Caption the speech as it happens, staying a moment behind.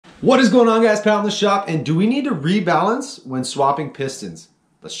What is going on, guys? Pat in the shop. And do we need to rebalance when swapping pistons?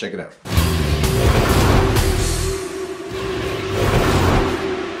 Let's check it out.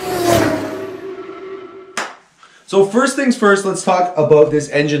 So first things first, let's talk about this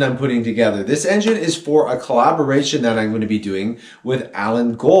engine I'm putting together. This engine is for a collaboration that I'm going to be doing with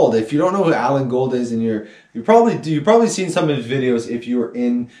Allan Gold. If you don't know who Allan Gold is, and you've probably seen some of his videos if you're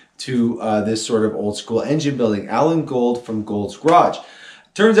into this sort of old school engine building. Allan Gold from Gold's Garage.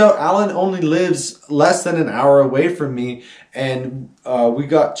 Turns out Allan only lives less than an hour away from me, and we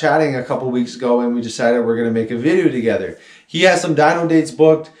got chatting a couple weeks ago and we decided we're going to make a video together. He has some dyno dates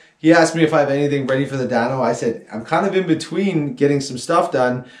booked. He asked me if I have anything ready for the dyno. I said, I'm kind of in between getting some stuff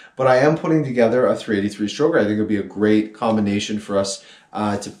done, but I am putting together a 383 stroker. I think it'll be a great combination for us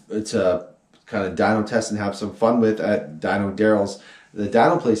to kind of dyno test and have some fun with at Dyno Daryl's, the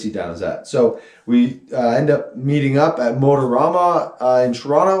dyno place he dynos at. So we end up meeting up at Motorama in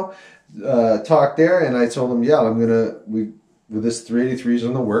Toronto, talked there, and I told him, yeah, with this 383 is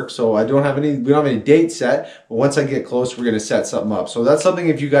in the work, so we don't have any date set, but once I get close, we're gonna set something up. So that's something,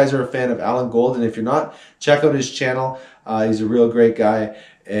 if you guys are a fan of Allan Gold, and if you're not, check out his channel. He's a real great guy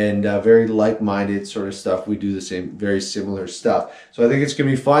and very like-minded sort of stuff. We do the same, very similar stuff. So I think it's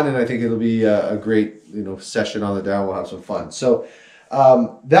gonna be fun, and I think it'll be a great, session on the dyno. We'll have some fun. So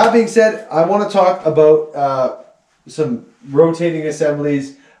that being said, I want to talk about some rotating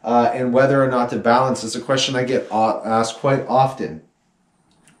assemblies and whether or not to balance. It's a question I get asked quite often.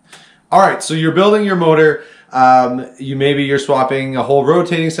 All right, so you're building your motor. Maybe you're swapping a whole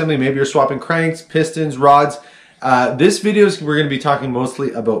rotating assembly. Maybe you're swapping cranks, pistons, rods. This video we're going to be talking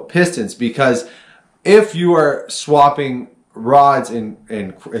mostly about pistons, because if you are swapping rods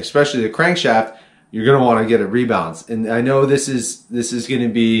and especially the crankshaft, you're going to want to get it rebalanced. And I know this is going to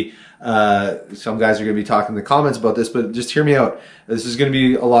be, some guys are going to be talking in the comments about this, but just hear me out. This is going to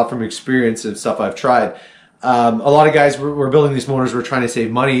be a lot from experience and stuff I've tried. A lot of guys, we're building these motors, we're trying to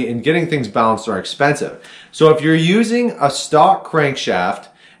save money, and getting things balanced are expensive. So if you're using a stock crankshaft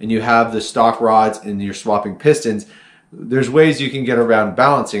and you have the stock rods and you're swapping pistons, there's ways you can get around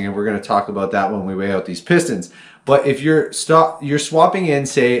balancing, and we're going to talk about that when we weigh out these pistons. But if you're swapping in,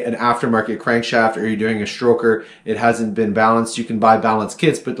 say, an aftermarket crankshaft, or you're doing a stroker, it hasn't been balanced, you can buy balanced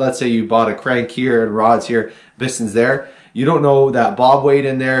kits. But let's say you bought a crank here and rods here, pistons there. You don't know that bob weight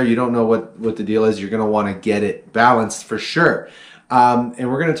in there. You don't know what the deal is. You're going to want to get it balanced for sure. And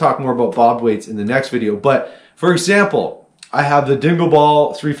we're going to talk more about bob weights in the next video. But for example, I have the Dingle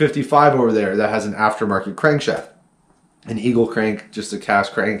Ball 355 over there that has an aftermarket crankshaft. An Eagle crank, just a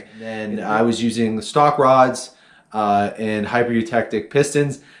cast crank. And then I was using the stock rods and hyper-eutectic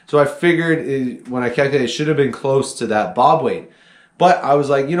pistons. So I figured when I calculated, it should have been close to that bob weight. But I was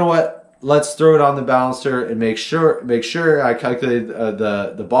like, you know what? Let's throw it on the balancer and make sure I calculated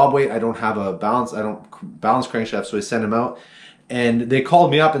the bob weight. I don't have a balance. I don't balance crankshaft, so I sent them out. And they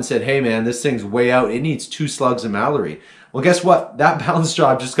called me up and said, hey man, this thing's way out. It needs 2 slugs of Mallory. Well, guess what? That balance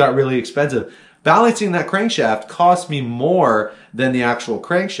job just got really expensive. Balancing that crankshaft cost me more than the actual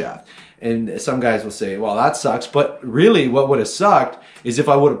crankshaft. And some guys will say, well, that sucks. But really what would have sucked is if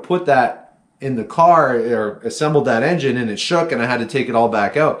I would have put that in the car or assembled that engine and it shook and I had to take it all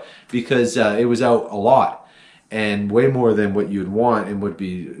back out, because it was out a lot and way more than what you'd want and would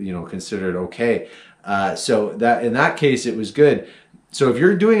be, considered okay. So that in that case, it was good. So if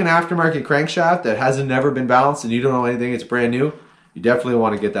you're doing an aftermarket crankshaft that hasn't never been balanced and you don't know anything, it's brand new, you definitely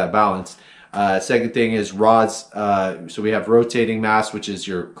want to get that balanced. Second thing is rods. So we have rotating mass, which is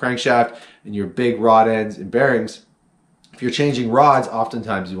your crankshaft, and your big rod ends and bearings. If you're changing rods,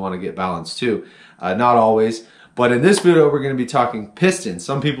 oftentimes you want to get balanced too. Not always. But in this video, we're going to be talking pistons.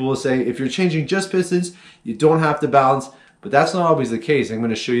 Some people will say if you're changing just pistons, you don't have to balance, but that's not always the case. I'm going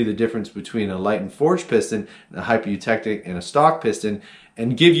to show you the difference between a light and forged piston, a hyper-eutectic, and a stock piston,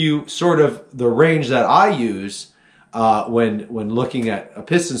 and give you sort of the range that I use when looking at a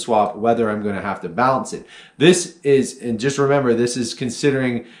piston swap, whether I'm going to have to balance it. This is, and just remember, this is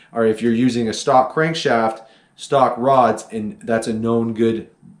considering, or if you're using a stock crankshaft, stock rods, and that's a known good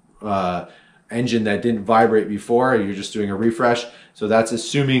engine that didn't vibrate before, you're just doing a refresh. So that's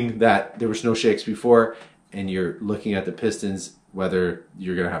assuming that there was no shakes before, and you're looking at the pistons, whether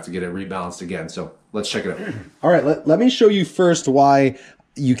you're going to have to get it rebalanced again. So let's check it out. All right, let me show you first why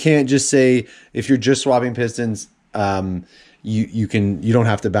you can't just say, if you're just swapping pistons, you don't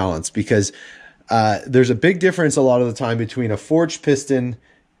have to balance, because there's a big difference a lot of the time between a forged piston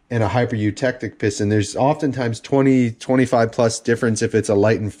and a hyper-eutectic piston. There's oftentimes 20-25 plus difference if it's a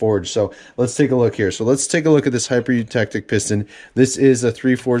light and forged. So let's take a look here. So let's take a look at this hyper-eutectic piston. This is a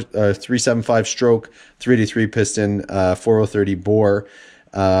 375 stroke 383 piston, 4030 bore.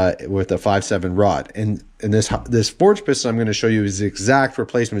 with a 5.7 rod. And this forged piston I'm going to show you is the exact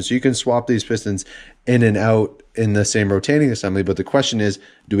replacement. So you can swap these pistons in and out in the same rotating assembly. But the question is,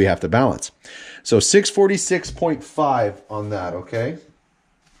 do we have to balance? So 646.5 on that, okay?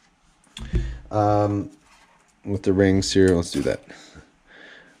 With the rings here, let's do that.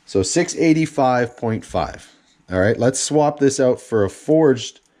 So 685.5. All right, let's swap this out for a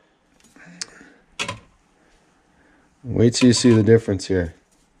forged. Wait till you see the difference here.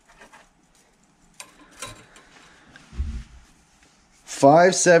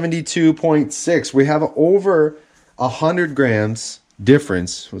 572.6. We have over 100 grams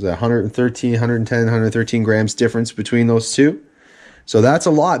difference. Was that 113, 110, 113 grams difference between those two? So that's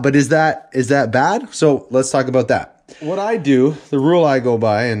a lot, but is that bad? So let's talk about that. What I do, the rule I go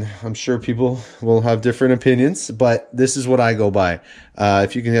by, and I'm sure people will have different opinions, but this is what I go by.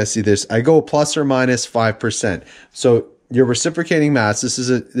 If you can see this, I go plus or minus 5%. So your reciprocating mass, this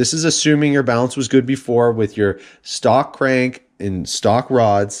is assuming your balance was good before with your stock crank and stock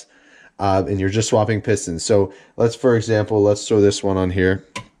rods, and you're just swapping pistons. So for example, let's throw this one on here.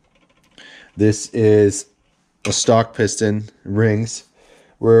 This is a stock piston, rings.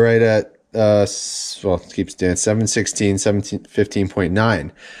 We're right at, well, it keeps down, 716,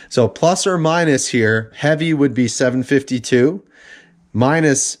 715.9. So plus or minus here, heavy would be 752,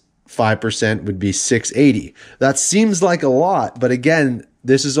 minus 5% would be 680. That seems like a lot, but again,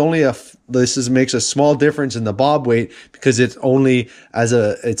 this makes a small difference in the bob weight because it's only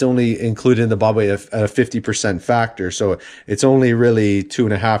included in the bob weight at a 50% factor. So it's only really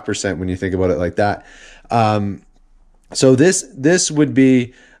 2.5% when you think about it like that. So this would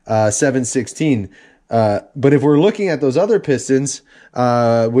be 716. But if we're looking at those other pistons,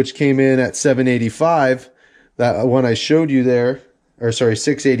 which came in at 785, that one I showed you there, or sorry,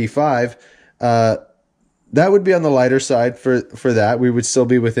 685, that would be on the lighter side for that. We would still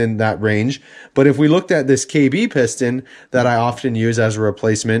be within that range. But if we looked at this KB piston that I often use as a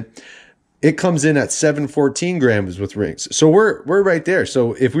replacement, it comes in at 714 grams with rings. So we're right there.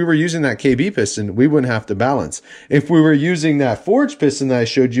 So if we were using that KB piston, we wouldn't have to balance. If we were using that forged piston that I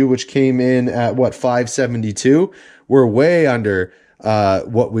showed you, which came in at what, 572, we're way under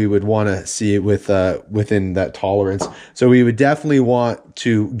what we would want to see within that tolerance. So we would definitely want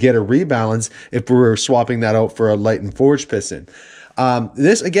to get a rebalance if we were swapping that out for a light and forged piston.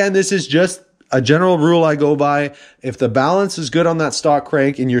 This is just a general rule I go by. If the balance is good on that stock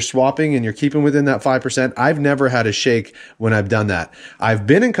crank and you're swapping and you're keeping within that 5%, I've never had a shake when I've done that. I've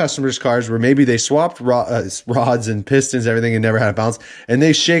been in customers' cars where maybe they swapped rods and pistons, everything, and never had a balance, and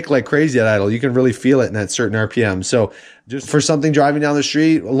they shake like crazy at idle. You can really feel it in that certain RPM. So just for something driving down the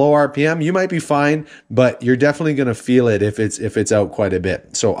street, low RPM, you might be fine, but you're definitely going to feel it if it's out quite a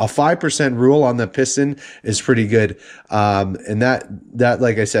bit. So a 5% rule on the piston is pretty good. And that,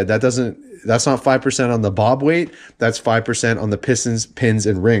 like I said, that's not 5% on the bob weight. That's 5% on the pistons, pins,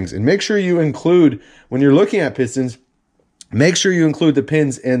 and rings. And make sure you include, when you're looking at pistons, make sure you include the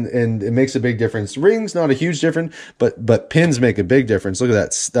pins, and it makes a big difference. Rings, not a huge difference, but pins make a big difference. Look at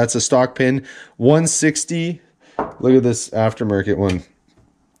that. That's a stock pin, 160. Look at this aftermarket one,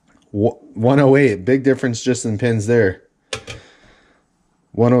 108. Big difference just in pins there.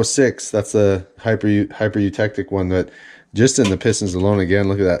 106. That's the hyper eutectic one, but just in the pistons alone, again,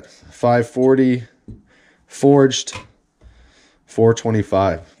 look at that. 540 forged,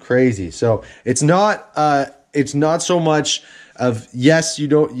 425. Crazy. So it's not so much of yes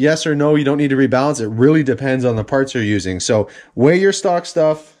or no, you don't need to rebalance. It really depends on the parts you're using. So weigh your stock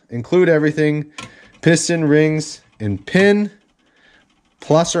stuff, include everything, piston, rings, and pin,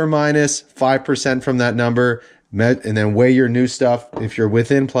 plus or minus 5% from that number, and then weigh your new stuff. If you're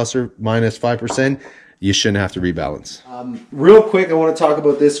within plus or minus 5%, you shouldn't have to rebalance. Real quick, I want to talk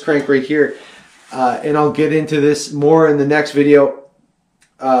about this crank right here, and I'll get into this more in the next video.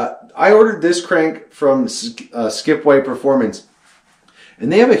 I ordered this crank from Skipway Performance,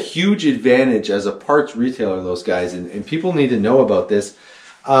 and they have a huge advantage as a parts retailer, those guys, and people need to know about this.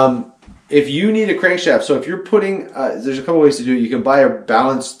 If you need a crankshaft, so if you're putting, there's a couple ways to do it. You can buy a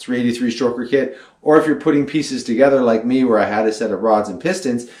balanced 383 stroker kit, or if you're putting pieces together like me where I had a set of rods and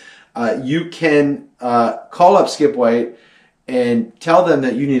pistons, you can call up Skipway and tell them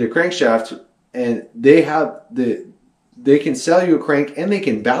that you need a crankshaft, and they can sell you a crank and they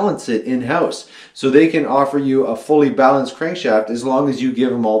can balance it in-house. So they can offer you a fully balanced crankshaft as long as you give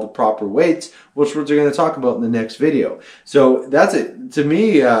them all the proper weights, which we're going to talk about in the next video. So that's it. To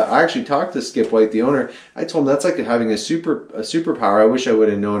me, I actually talked to Skip White, the owner. I told him that's like having a superpower. I wish I would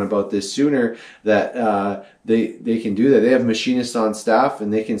have known about this sooner, that they can do that. They have machinists on staff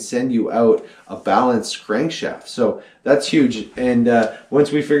and they can send you out a balanced crankshaft. So that's huge. And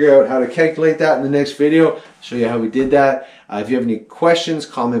once we figure out how to calculate that in the next video, I'll show you how we did that. If you have any questions,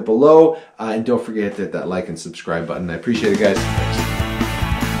 comment below. And don't forget to hit that like and subscribe button. I appreciate it, guys. Thanks.